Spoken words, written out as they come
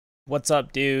What's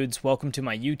up, dudes? Welcome to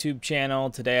my YouTube channel.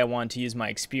 Today I want to use my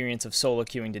experience of solo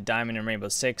queuing to Diamond and Rainbow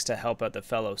Six to help out the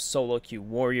fellow solo queue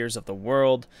warriors of the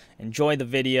world. Enjoy the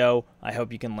video. I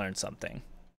hope you can learn something.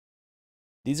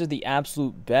 These are the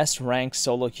absolute best ranked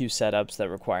solo queue setups that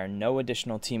require no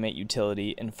additional teammate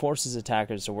utility and forces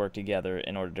attackers to work together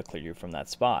in order to clear you from that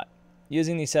spot.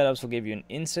 Using these setups will give you an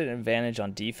instant advantage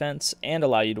on defense and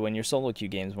allow you to win your solo queue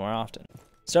games more often.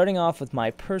 Starting off with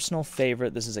my personal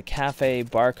favorite, this is a cafe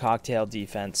bar cocktail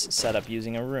defense set up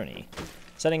using a Rooney.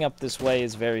 Setting up this way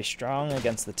is very strong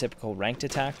against the typical ranked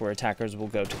attack where attackers will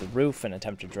go to the roof and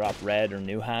attempt to drop red or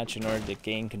new hatch in order to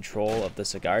gain control of the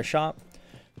cigar shop.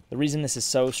 The reason this is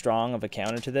so strong of a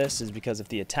counter to this is because if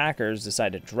the attackers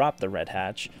decide to drop the red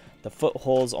hatch, the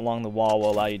footholes along the wall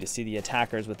will allow you to see the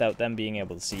attackers without them being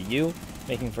able to see you,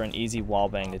 making for an easy wall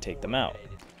bang to take them out.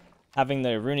 Having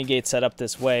the Rooney gate set up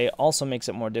this way also makes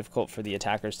it more difficult for the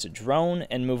attackers to drone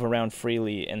and move around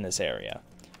freely in this area.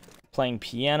 Playing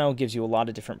piano gives you a lot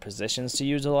of different positions to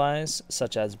utilize,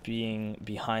 such as being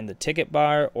behind the ticket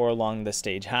bar or along the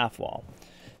stage half wall.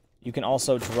 You can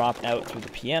also drop out through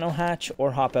the piano hatch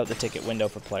or hop out the ticket window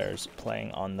for players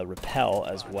playing on the rappel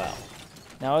as well.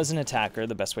 Now, as an attacker,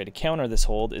 the best way to counter this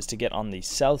hold is to get on the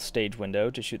south stage window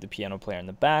to shoot the piano player in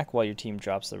the back while your team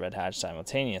drops the red hatch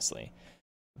simultaneously.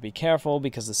 Be careful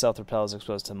because the south rappel is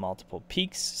exposed to multiple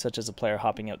peaks, such as a player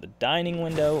hopping out the dining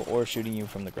window or shooting you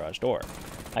from the garage door.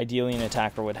 Ideally, an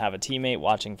attacker would have a teammate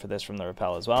watching for this from the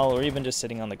rappel as well, or even just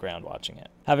sitting on the ground watching it.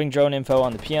 Having drone info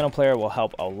on the piano player will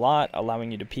help a lot,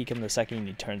 allowing you to peek him the second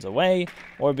he turns away,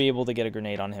 or be able to get a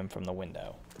grenade on him from the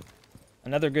window.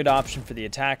 Another good option for the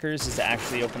attackers is to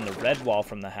actually open the red wall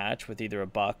from the hatch with either a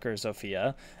Buck or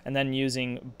Zofia, and then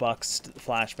using Buck's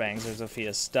flashbangs or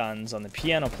Zofia's stuns on the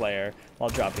piano player while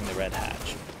dropping the red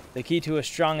hatch. The key to a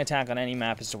strong attack on any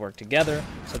map is to work together,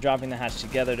 so dropping the hatch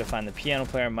together to find the piano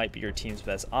player might be your team's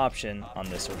best option on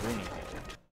this Rooney.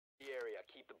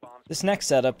 This next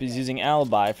setup is using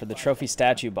Alibi for the trophy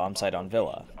statue bomb site on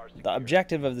Villa. The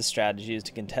objective of this strategy is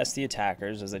to contest the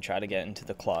attackers as they try to get into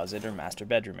the closet or master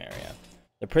bedroom area.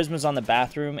 The prismas on the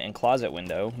bathroom and closet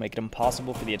window make it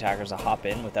impossible for the attackers to hop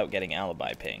in without getting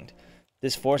Alibi pinged.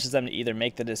 This forces them to either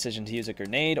make the decision to use a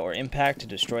grenade or impact to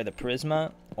destroy the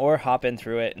prisma, or hop in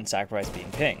through it and sacrifice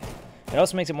being pinged. It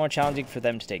also makes it more challenging for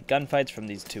them to take gunfights from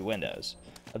these two windows,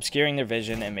 obscuring their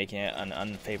vision and making it an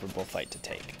unfavorable fight to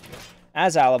take.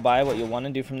 As Alibi, what you'll want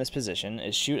to do from this position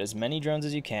is shoot as many drones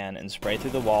as you can and spray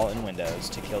through the wall and windows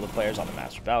to kill the players on the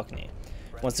master balcony.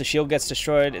 Once the shield gets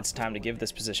destroyed, it's time to give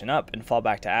this position up and fall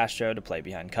back to Astro to play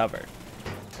behind cover.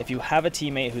 If you have a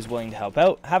teammate who's willing to help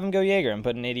out, have him go Jaeger and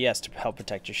put an ADS to help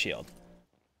protect your shield.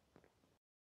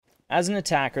 As an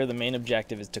attacker, the main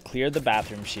objective is to clear the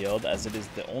bathroom shield, as it is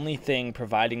the only thing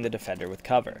providing the defender with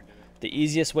cover. The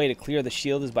easiest way to clear the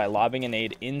shield is by lobbing a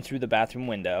nade in through the bathroom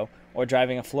window, or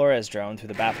driving a Flores drone through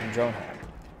the bathroom drone hole.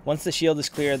 Once the shield is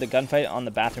clear, the gunfight on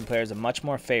the bathroom player is a much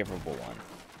more favorable one.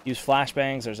 Use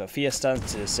flashbangs or Zofia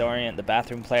stuns to disorient the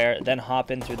bathroom player, then hop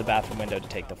in through the bathroom window to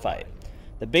take the fight.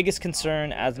 The biggest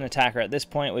concern as an attacker at this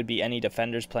point would be any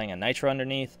defenders playing a nitro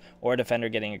underneath, or a defender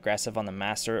getting aggressive on the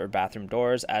master or bathroom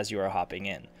doors as you are hopping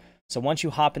in. So once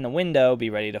you hop in the window, be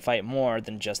ready to fight more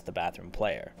than just the bathroom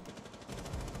player.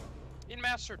 In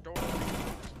master door.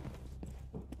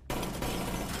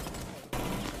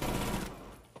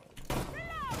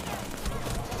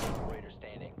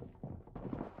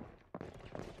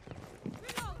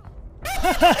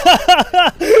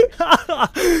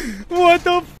 What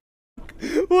the f***?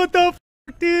 What the f***,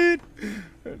 dude?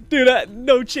 Dude,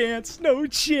 no chance,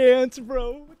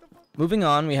 bro. Moving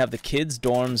on, we have the kids'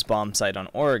 dorms bomb site on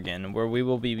Oregon, where we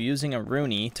will be using a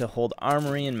Rooney to hold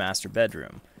armory and master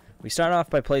bedroom. We start off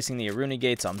by placing the Rooney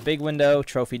gates on big window,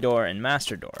 trophy door, and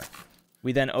master door.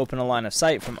 We then open a line of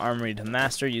sight from armory to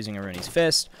master using a Rooney's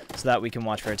fist, so that we can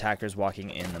watch for attackers walking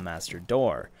in the master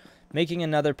door. Making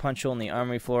another punch hole in the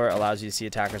armory floor allows you to see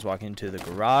attackers walking into the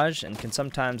garage and can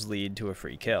sometimes lead to a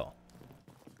free kill.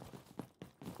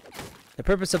 The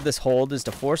purpose of this hold is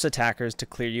to force attackers to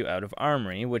clear you out of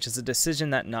armory, which is a decision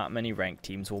that not many ranked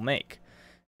teams will make.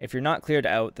 If you're not cleared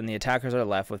out, then the attackers are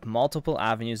left with multiple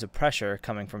avenues of pressure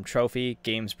coming from trophy,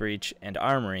 games breach, and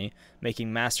armory,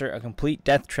 making master a complete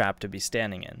death trap to be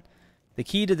standing in. The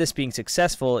key to this being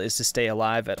successful is to stay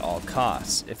alive at all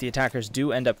costs. If the attackers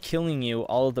do end up killing you,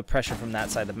 all of the pressure from that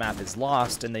side of the map is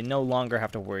lost, and they no longer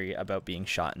have to worry about being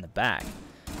shot in the back.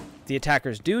 If the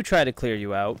attackers do try to clear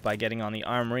you out by getting on the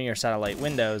armory or satellite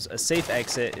windows, a safe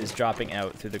exit is dropping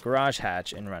out through the garage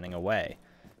hatch and running away.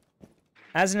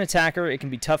 As an attacker, it can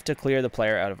be tough to clear the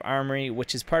player out of armory,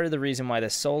 which is part of the reason why the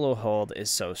solo hold is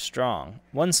so strong.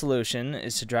 One solution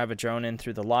is to drive a drone in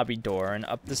through the lobby door and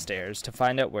up the stairs to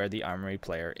find out where the armory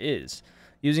player is.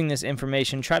 Using this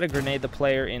information, try to grenade the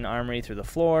player in armory through the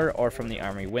floor or from the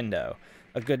armory window.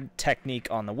 A good technique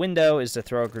on the window is to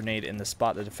throw a grenade in the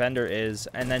spot the defender is,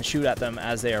 and then shoot at them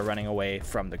as they are running away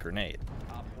from the grenade.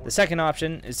 The second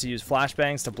option is to use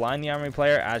flashbangs to blind the armory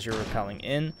player as you're rappelling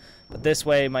in, but this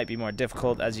way might be more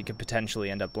difficult as you could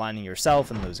potentially end up blinding yourself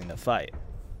and losing the fight.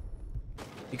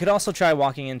 You could also try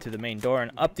walking in through the main door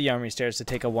and up the armory stairs to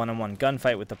take a one-on-one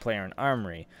gunfight with the player in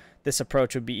armory. This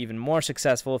approach would be even more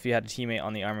successful if you had a teammate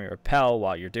on the armory rappel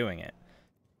while you're doing it.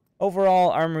 Overall,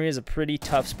 armory is a pretty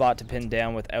tough spot to pin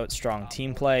down without strong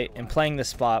team play, and playing this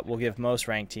spot will give most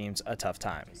ranked teams a tough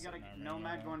time. You got a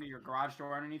nomad going to your garage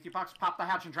door underneath you, Pox. Pop the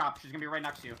hatch and drop. She's gonna be right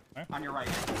next to you, on your right.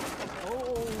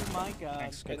 Oh my god.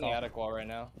 Thanks, in the attic wall right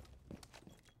now.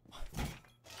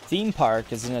 Theme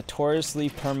Park is a notoriously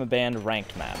permabanned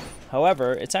ranked map.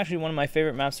 However, it's actually one of my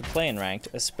favorite maps to play in ranked,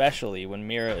 especially when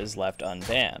Mira is left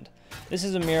unbanned. This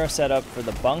is a Mira setup for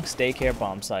the Bunk's daycare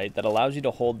bomb site that allows you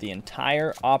to hold the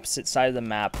entire opposite side of the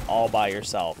map all by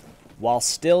yourself, while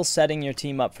still setting your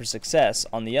team up for success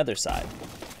on the other side.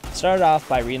 Start off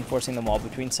by reinforcing the wall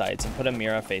between sites and put a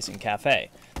Mira facing cafe.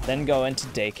 Then go into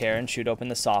daycare and shoot open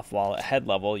the soft wall at head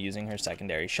level using her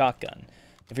secondary shotgun.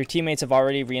 If your teammates have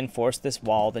already reinforced this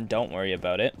wall, then don't worry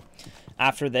about it.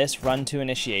 After this, run to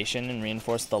initiation and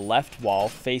reinforce the left wall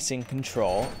facing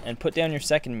control and put down your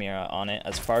second Mira on it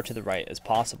as far to the right as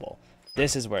possible.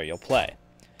 This is where you'll play.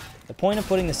 The point of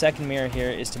putting the second Mira here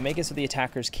is to make it so the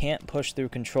attackers can't push through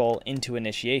control into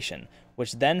initiation,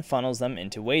 which then funnels them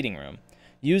into waiting room.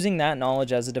 Using that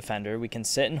knowledge as a defender, we can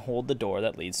sit and hold the door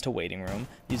that leads to waiting room,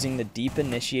 using the deep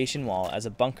initiation wall as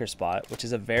a bunker spot, which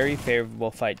is a very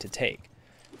favorable fight to take.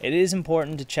 It is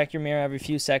important to check your Mira every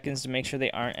few seconds to make sure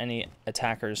there aren't any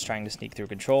attackers trying to sneak through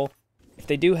control. If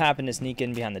they do happen to sneak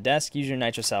in behind the desk, use your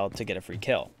nitro cell to get a free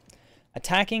kill.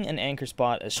 Attacking an anchor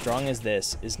spot as strong as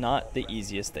this is not the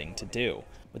easiest thing to do,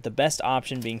 with the best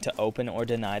option being to open or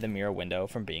deny the Mira window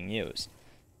from being used.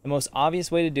 The most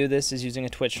obvious way to do this is using a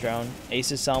Twitch drone,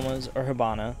 Ace's Selma's, or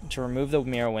Hibana to remove the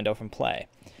Mira window from play.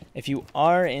 If you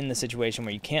are in the situation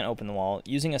where you can't open the wall,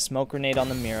 using a smoke grenade on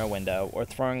the Mira window or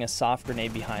throwing a soft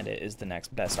grenade behind it is the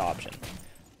next best option.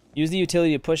 Use the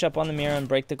utility to push up on the Mira and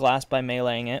break the glass by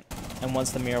meleeing it, and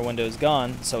once the Mira window is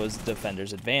gone, so is the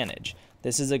defender's advantage.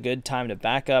 This is a good time to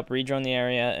back up, redrone the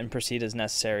area, and proceed as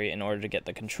necessary in order to get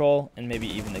the control and maybe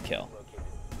even the kill.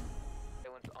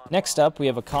 Next up, we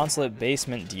have a consulate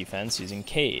basement defense using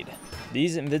Cade.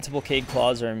 These invincible Cade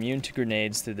claws are immune to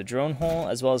grenades through the drone hole,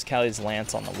 as well as Callie's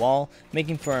lance on the wall,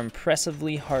 making for an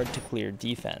impressively hard to clear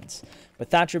defense. With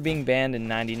Thatcher being banned in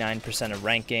 99% of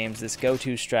ranked games, this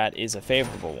go-to strat is a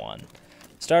favorable one.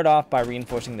 Start off by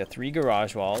reinforcing the 3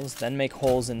 garage walls, then make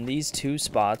holes in these 2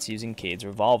 spots using Cade's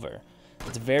revolver.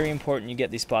 It's very important you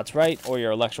get these spots right, or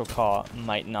your electrical claw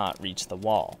might not reach the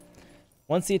wall.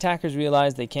 Once the attackers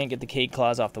realize they can't get the Cade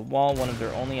claws off the wall, one of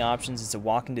their only options is to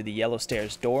walk into the yellow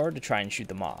stairs door to try and shoot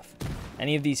them off.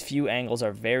 Any of these few angles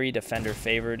are very defender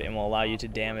favored and will allow you to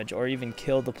damage or even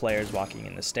kill the players walking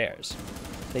in the stairs.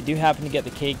 If they do happen to get the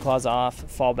Cade claws off,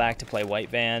 fall back to play white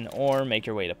van, or make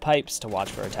your way to pipes to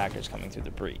watch for attackers coming through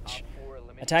the breach.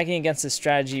 Attacking against this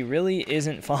strategy really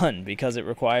isn't fun because it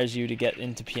requires you to get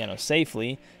into piano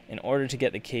safely in order to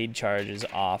get the Cade charges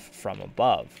off from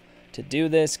above. To do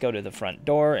this, go to the front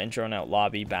door and drone out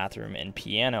lobby, bathroom, and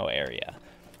piano area.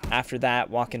 After that,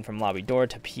 walk in from lobby door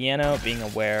to piano, being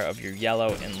aware of your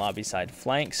yellow and lobby side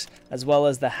flanks, as well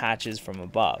as the hatches from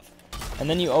above. And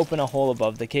then you open a hole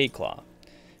above the Cade claw.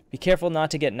 Be careful not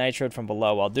to get nitroed from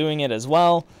below while doing it as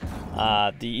well.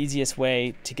 The easiest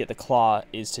way to get the claw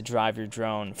is to drive your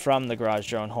drone from the garage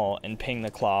drone hole and ping the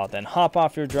claw, then hop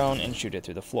off your drone and shoot it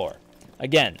through the floor.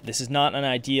 Again, this is not an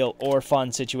ideal or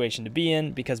fun situation to be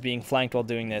in because being flanked while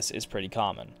doing this is pretty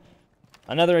common.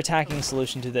 Another attacking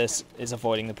solution to this is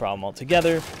avoiding the problem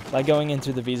altogether by going in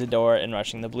through the visa door and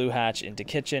rushing the blue hatch into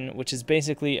kitchen, which is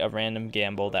basically a random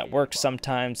gamble that works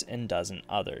sometimes and doesn't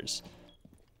others.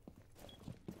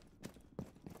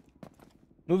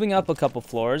 Moving up a couple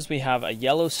floors, we have a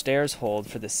yellow stairs hold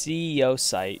for the CEO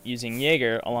site using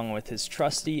Jaeger along with his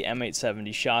trusty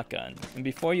M870 shotgun. And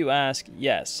before you ask,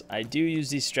 yes, I do use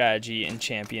this strategy in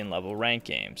champion level rank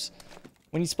games.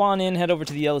 When you spawn in, head over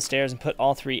to the yellow stairs and put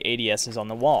all 3 ADSs on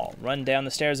the wall. Run down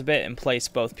the stairs a bit and place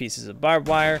both pieces of barbed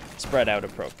wire spread out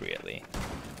appropriately.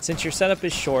 Since your setup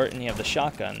is short and you have the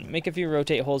shotgun, make a few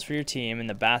rotate holes for your team in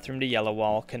the bathroom to yellow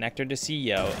wall, connector to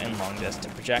CEO, and long desk to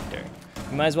projector.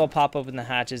 You might as well pop open the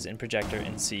hatches in Projector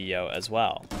and CEO as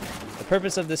well. The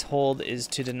purpose of this hold is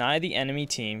to deny the enemy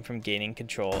team from gaining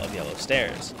control of Yellow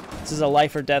Stairs. This is a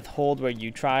life or death hold where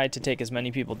you try to take as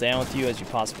many people down with you as you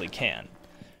possibly can.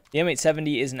 The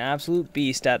M870 is an absolute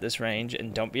beast at this range,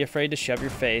 and don't be afraid to shove your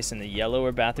face in the yellow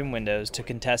or bathroom windows to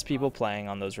contest people playing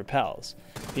on those rappels.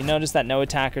 If you notice that no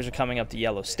attackers are coming up the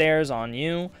Yellow Stairs on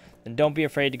you, then don't be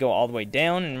afraid to go all the way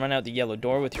down and run out the yellow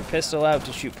door with your pistol out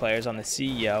to shoot players on the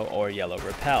CEO or yellow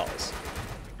rappels.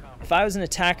 If I was an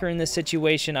attacker in this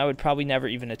situation, I would probably never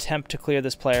even attempt to clear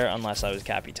this player unless I was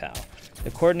Capital.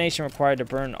 The coordination required to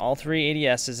burn all 3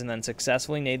 ADSs and then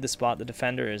successfully nade the spot the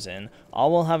defender is in,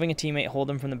 all while having a teammate hold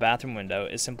him from the bathroom window,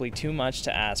 is simply too much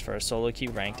to ask for a solo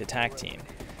queue ranked attack team.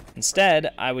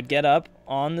 Instead, I would get up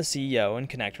on the CEO and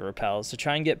connector rappels to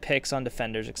try and get picks on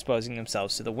defenders exposing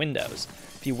themselves to the windows.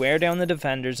 If you wear down the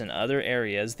defenders in other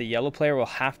areas, the yellow player will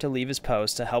have to leave his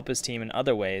post to help his team in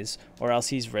other ways, or else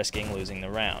he's risking losing the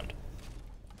round.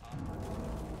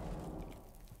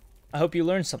 I hope you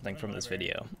learned something from this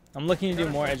video. I'm looking to do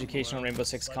more educational Rainbow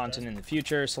Six content in the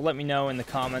future, so let me know in the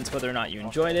comments whether or not you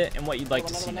enjoyed it and what you'd like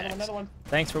to see next.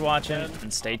 Thanks for watching,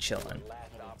 and stay chillin'.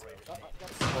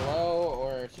 Below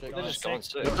or should They're just going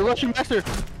sick. They're rushing master.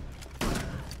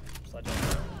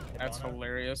 That's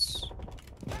hilarious.